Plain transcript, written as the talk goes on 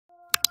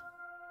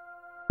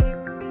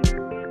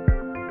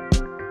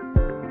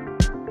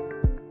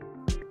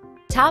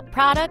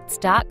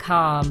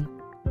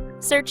TopProducts.com.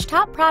 Search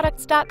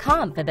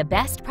TopProducts.com for the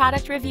best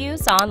product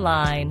reviews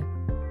online.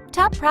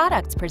 Top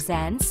Products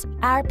presents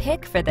our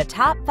pick for the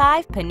top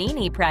 5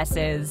 Panini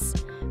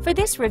presses. For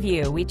this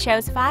review, we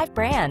chose 5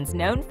 brands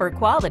known for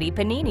quality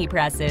Panini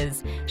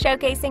presses,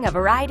 showcasing a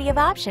variety of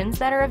options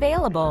that are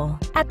available.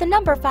 At the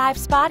number 5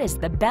 spot is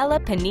the Bella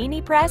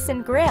Panini Press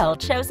and Grill,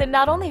 chosen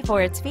not only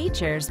for its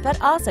features,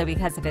 but also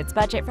because of its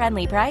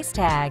budget-friendly price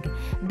tag.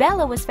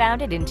 Bella was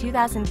founded in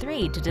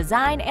 2003 to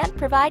design and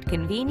provide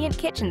convenient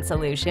kitchen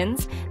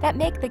solutions that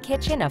make the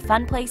kitchen a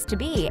fun place to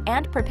be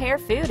and prepare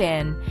food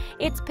in.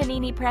 Its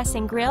Panini Press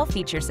and Grill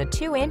features a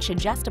 2-inch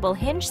adjustable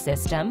hinge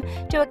system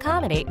to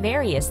accommodate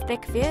various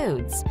thick foods.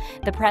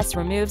 The press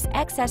removes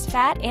excess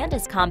fat and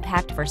is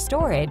compact for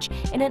storage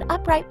in an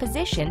upright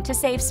position to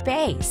save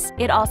space.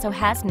 It also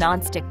has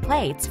non-stick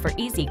plates for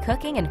easy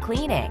cooking and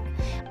cleaning.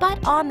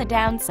 But on the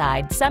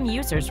downside, some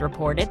users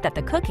reported that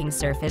the cooking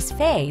surface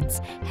fades,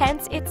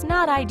 hence it's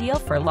not ideal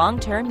for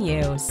long-term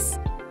use.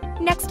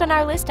 Next on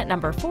our list at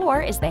number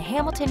 4 is the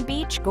Hamilton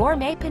Beach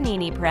Gourmet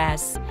Panini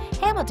Press.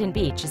 Hamilton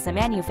Beach is a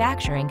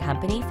manufacturing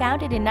company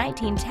founded in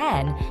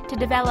 1910 to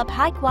develop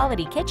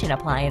high-quality kitchen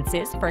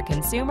appliances for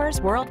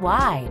consumers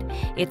worldwide.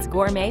 Its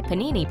gourmet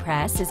panini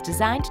press is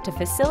designed to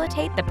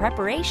facilitate the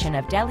preparation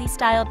of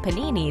deli-styled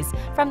paninis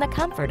from the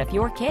comfort of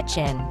your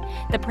kitchen.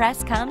 The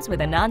press comes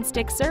with a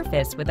non-stick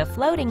surface with a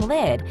floating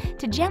lid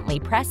to gently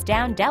press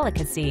down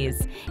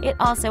delicacies. It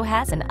also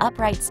has an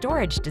upright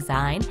storage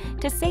design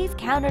to save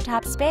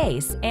countertop space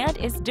and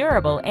is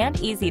durable and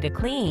easy to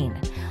clean.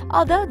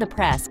 Although the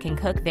press can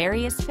cook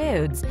various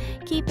foods,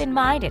 keep in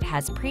mind it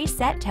has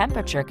preset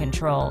temperature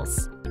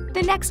controls.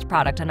 The next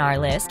product on our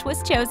list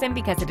was chosen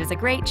because it is a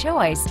great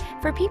choice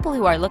for people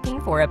who are looking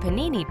for a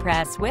panini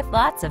press with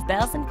lots of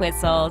bells and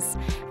whistles.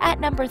 At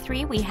number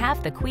 3, we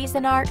have the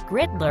Cuisinart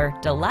Griddler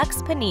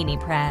Deluxe Panini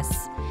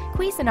Press.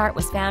 Cuisinart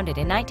was founded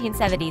in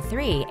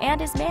 1973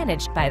 and is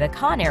managed by the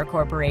Conair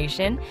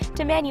Corporation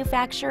to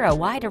manufacture a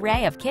wide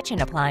array of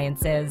kitchen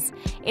appliances.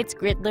 Its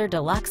Griddler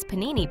Deluxe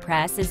Panini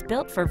Press is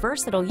built for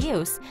versatile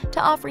use to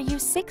offer you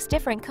 6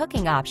 different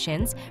cooking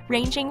options,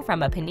 ranging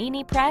from a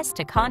panini press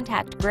to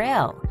contact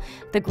grill.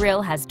 The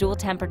grill has dual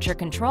temperature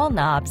control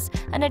knobs,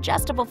 an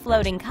adjustable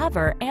floating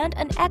cover, and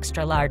an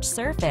extra-large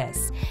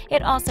surface.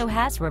 It also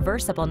has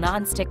reversible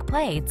non-stick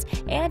plates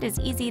and is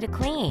easy to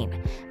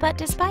clean. But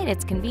despite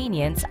its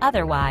convenience,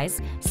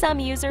 otherwise, some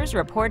users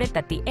reported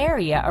that the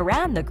area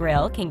around the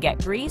grill can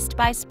get greased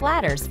by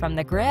splatters from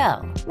the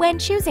grill. When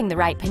choosing the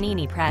right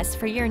panini press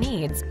for your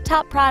needs,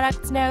 Top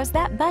Products knows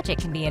that budget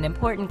can be an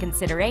important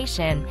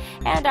consideration,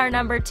 and our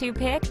number 2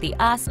 pick, the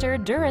Oster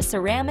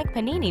Duraceramic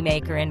Panini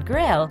Maker and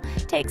Grill,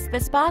 takes the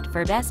spot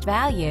for best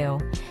value.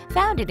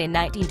 Founded in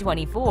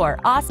 1924,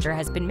 Oster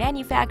has been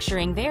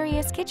manufacturing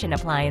various kitchen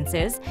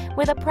appliances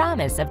with a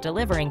promise of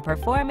delivering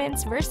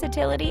performance,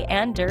 versatility,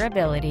 and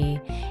durability.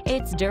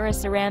 Its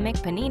Duraceramic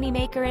Panini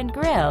Maker and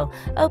Grill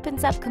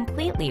opens up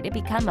completely to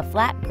become a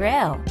flat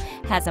grill,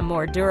 has a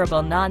more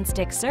durable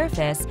non-stick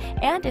surface,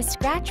 and is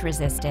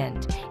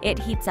scratch-resistant. It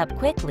heats up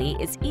quickly,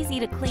 is easy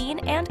to clean,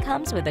 and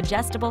comes with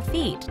adjustable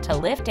feet to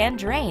lift and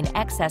drain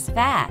excess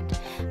fat.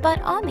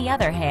 But on the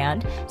other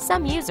hand,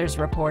 some users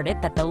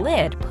reported that the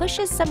lid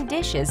pushes some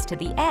dishes to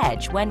the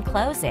edge when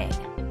closing.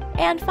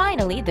 And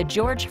finally, the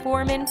George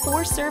Foreman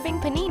 4-serving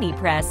panini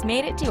press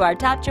made it to our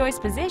top choice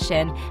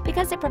position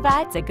because it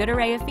provides a good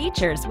array of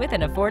features with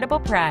an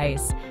affordable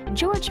price.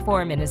 George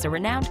Foreman is a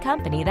renowned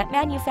company that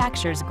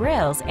manufactures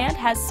grills and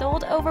has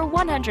sold over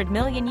 100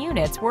 million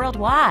units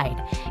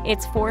worldwide.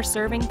 Its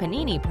 4-serving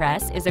panini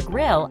press is a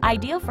grill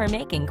ideal for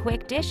making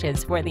quick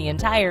dishes for the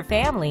entire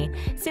family,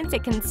 since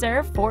it can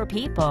serve 4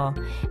 people.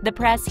 The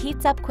press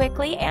heats up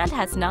quickly and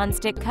has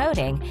non-stick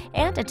coating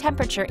and a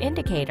temperature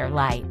indicator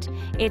light.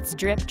 Its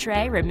drip tray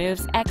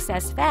removes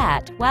excess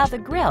fat while the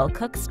grill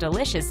cooks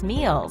delicious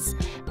meals.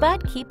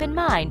 But keep in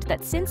mind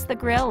that since the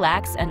grill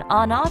lacks an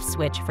on-off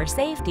switch for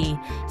safety,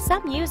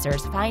 some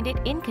users find it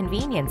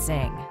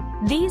inconveniencing.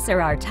 These are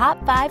our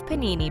top 5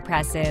 panini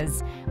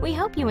presses. We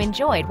hope you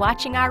enjoyed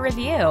watching our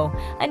review.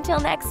 Until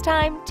next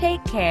time,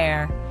 take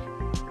care.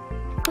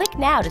 Click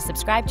now to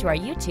subscribe to our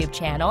YouTube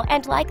channel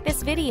and like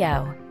this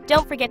video.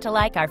 Don't forget to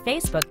like our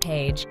Facebook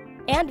page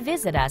and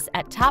visit us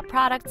at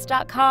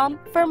TopProducts.com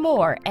for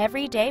more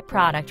everyday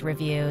product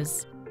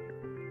reviews.